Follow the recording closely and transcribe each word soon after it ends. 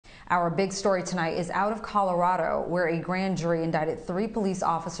Our big story tonight is out of Colorado, where a grand jury indicted 3 police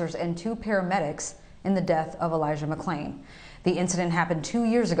officers and 2 paramedics in the death of Elijah McClain. The incident happened 2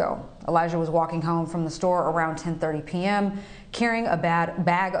 years ago. Elijah was walking home from the store around 10:30 p.m., carrying a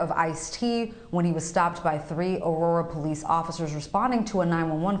bag of iced tea when he was stopped by 3 Aurora police officers responding to a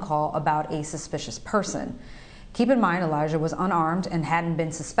 911 call about a suspicious person. Keep in mind, Elijah was unarmed and hadn't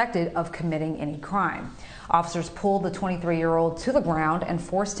been suspected of committing any crime. Officers pulled the 23-year-old to the ground and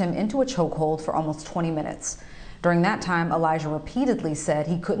forced him into a chokehold for almost 20 minutes. During that time, Elijah repeatedly said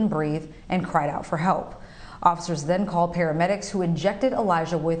he couldn't breathe and cried out for help. Officers then called paramedics, who injected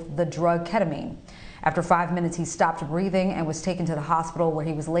Elijah with the drug ketamine. After 5 minutes, he stopped breathing and was taken to the hospital, where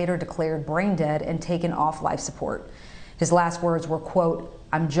he was later declared brain dead and taken off life support. His last words were, quote,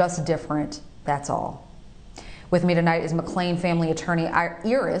 "I'm just different, that's all." With me tonight is McClain family attorney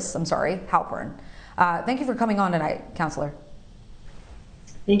Halpern. Thank you for coming on tonight, Counselor.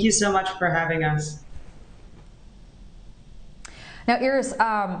 Thank you so much for having us. Now, Iris,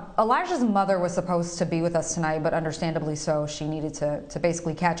 Elijah's mother was supposed to be with us tonight, but understandably so, she needed to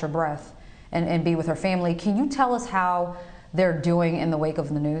basically catch her breath and be with her family. Can you tell us how they're doing in the wake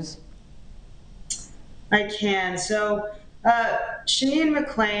of the news? I can. So, Shanine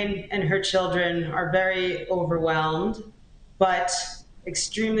McClain and her children are very overwhelmed, but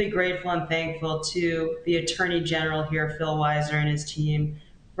extremely grateful and thankful to the Attorney General here, Phil Weiser, and his team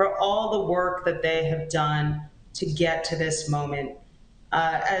for all the work that they have done to get to this moment.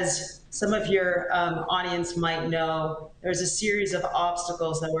 As some of your audience might know, there's a series of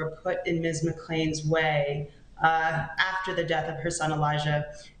obstacles that were put in Ms. McClain's way after the death of her son Elijah.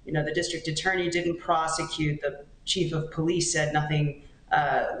 You know, the district attorney didn't prosecute. The chief of police said nothing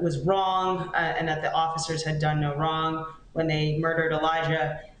was wrong and that the officers had done no wrong when they murdered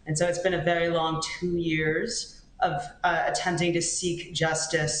Elijah. And so it's been a very long 2 years of attempting to seek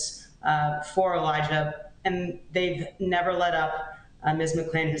justice for Elijah, and they've never let up. Ms.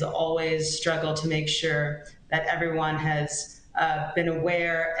 McClain has always struggled to make sure that everyone has been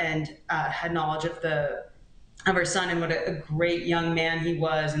aware and had knowledge of her son and what a great young man he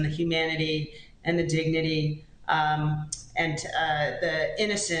was, and the humanity and the dignity and the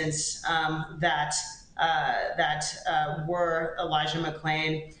innocence that were Elijah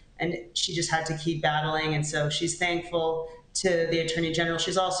McClain. And she just had to keep battling. And so she's thankful to the Attorney General.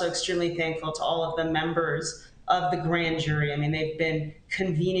 She's also extremely thankful to all of the members of the grand jury. I mean, they've been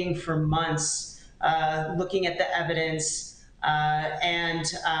convening for months, looking at the evidence and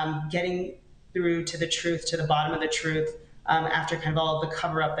getting through to the truth, to the bottom of the truth, after kind of all of the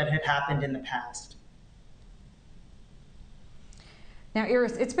cover-up that had happened in the past. Now,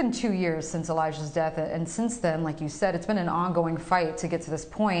 Iris, it's been 2 years since Elijah's death, and since then, like you said, it's been an ongoing fight to get to this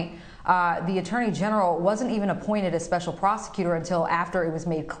point. The Attorney General wasn't even appointed a special prosecutor until after it was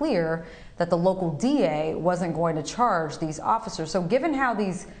made clear that the local DA wasn't going to charge these officers. So given how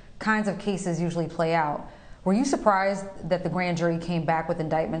these kinds of cases usually play out, were you surprised that the grand jury came back with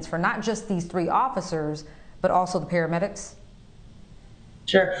indictments for not just these 3 officers, but also the paramedics?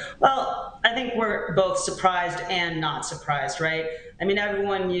 Sure. Well, I think we're both surprised and not surprised, right? I mean,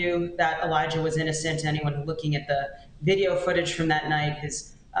 everyone knew that Elijah was innocent. Anyone looking at the video footage from that night,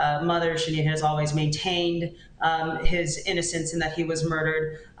 his mother, Shanine, has always maintained his innocence and that he was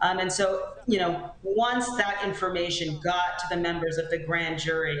murdered. And so, you know, once that information got to the members of the grand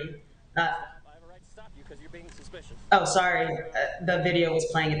jury, oh, sorry, the video was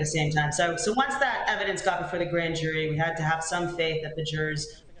playing at the same time. So once that evidence got before the grand jury, we had to have some faith that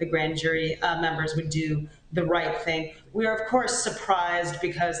the grand jury members would do the right thing. We are, of course, surprised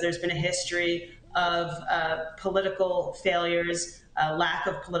because there's been a history of political failures, lack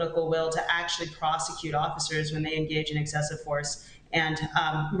of political will to actually prosecute officers when they engage in excessive force and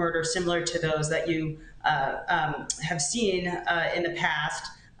murder similar to those that you have seen in the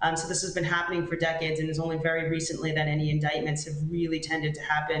past. So this has been happening for decades, and it's only very recently that any indictments have really tended to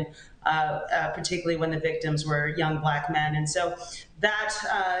happen, particularly when the victims were young Black men. And so that,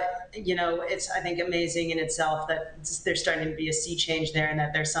 you know, it's, I think, amazing in itself that there's starting to be a sea change there, and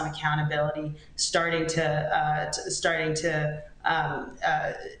that there's some accountability starting to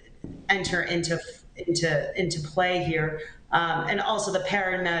enter into play here. And also the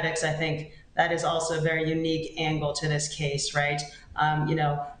paramedics, I think, that is also a very unique angle to this case, right? You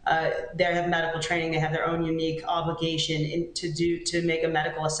know, they have medical training. They have their own unique obligation to make a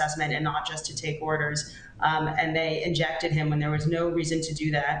medical assessment and not just to take orders. And they injected him when there was no reason to do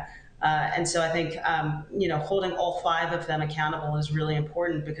that. And so I think, you know, holding all 5 of them accountable is really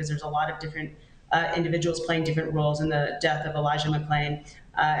important, because there's a lot of different individuals playing different roles in the death of Elijah McClain.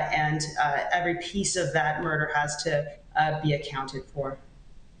 And every piece of that murder has to be accounted for.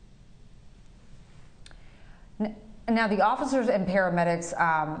 Now, the officers and paramedics,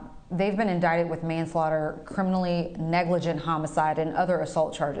 they've been indicted with manslaughter, criminally negligent homicide, and other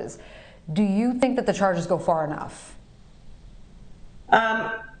assault charges. Do you think that the charges go far enough?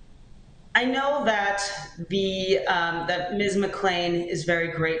 I know that that Ms. McClain is very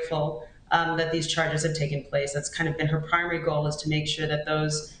grateful that these charges have taken place. That's kind of been her primary goal, is to make sure that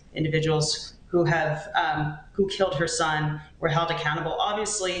those individuals who killed her son were held accountable.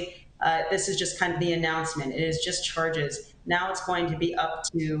 Obviously, this is just kind of the announcement. It is just charges. Now it's going to be up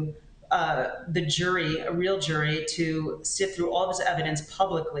to the jury, a real jury, to sift through all this evidence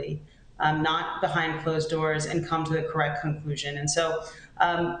publicly, not behind closed doors, and come to the correct conclusion. And so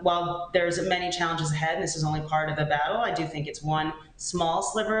while there's many challenges ahead, and this is only part of the battle, I do think it's one small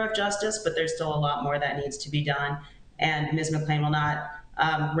sliver of justice, but there's still a lot more that needs to be done. And Ms. McClain will not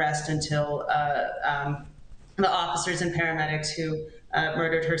rest until the officers and paramedics who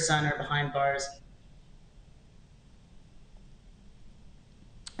murdered her son are behind bars.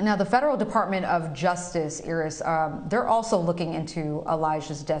 Now, the Federal Department of Justice, Iris, they're also looking into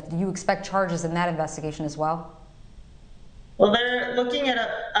Elijah's death. Do you expect charges in that investigation as well? Well, they're looking at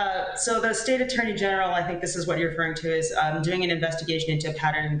so the state attorney general, I think this is what you're referring to, is doing an investigation into a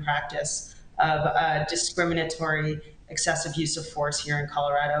pattern and practice of discriminatory excessive use of force here in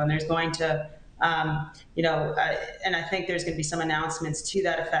Colorado. And there's going to, and I think there's going to be some announcements to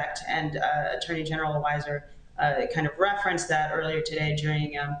that effect. And Attorney General Weiser kind of referenced that earlier today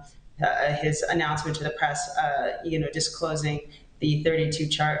during his announcement to the press, disclosing the 32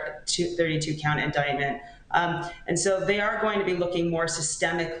 count indictment. And so they are going to be looking more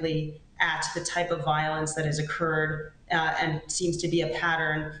systemically at the type of violence that has occurred and seems to be a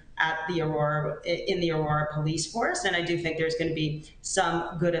pattern at the in the Aurora police force. And I do think there's going to be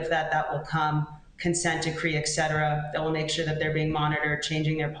some good of that will come, consent decree, et cetera, that will make sure that they're being monitored,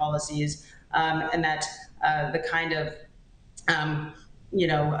 changing their policies, and that the kind of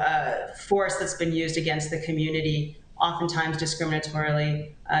force that's been used against the community, oftentimes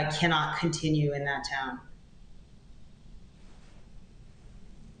discriminatorily, cannot continue in that town.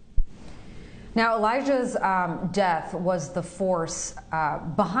 Now, Elijah's death was the force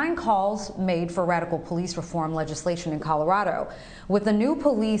behind calls made for radical police reform legislation in Colorado. With the new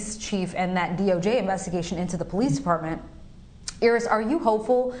police chief and that DOJ investigation into the police department, Iris, are you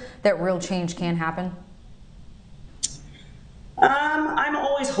hopeful that real change can happen? I'm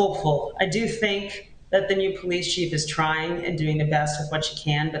always hopeful. I do think that the new police chief is trying and doing the best with what she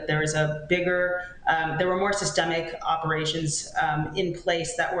can, but there is a bigger, there were more systemic operations in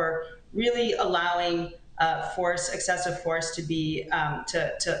place that were really allowing excessive force to be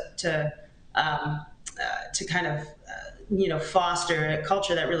to kind of foster a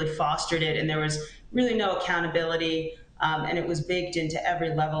culture that really fostered it, and there was really no accountability, and it was baked into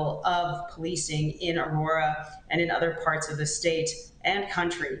every level of policing in Aurora and in other parts of the state and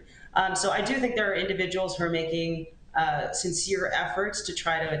country. So I do think there are individuals who are making sincere efforts to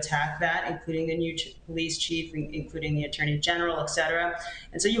try to attack that, including the new police chief, including the attorney general, et cetera.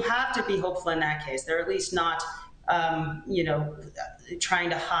 And so you have to be hopeful in that case. They're at least not, trying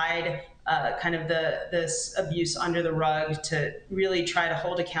to hide kind of this abuse under the rug, to really try to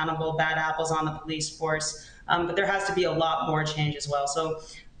hold accountable bad apples on the police force. But there has to be a lot more change as well. So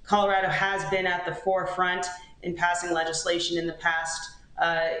Colorado has been at the forefront in passing legislation in the past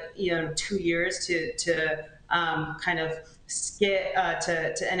 2 years to kind of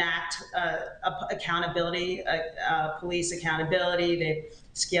to enact accountability, police accountability. They've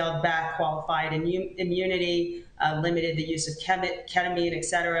scaled back qualified immunity, limited the use of ketamine, et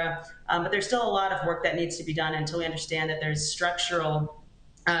cetera. But there's still a lot of work that needs to be done until we understand that there's structural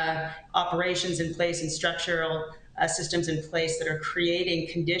operations in place and structural systems in place that are creating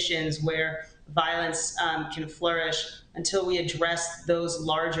conditions where violence can flourish. Until we address those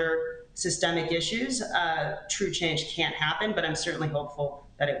larger systemic issues, true change can't happen, but I'm certainly hopeful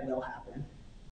that it will happen.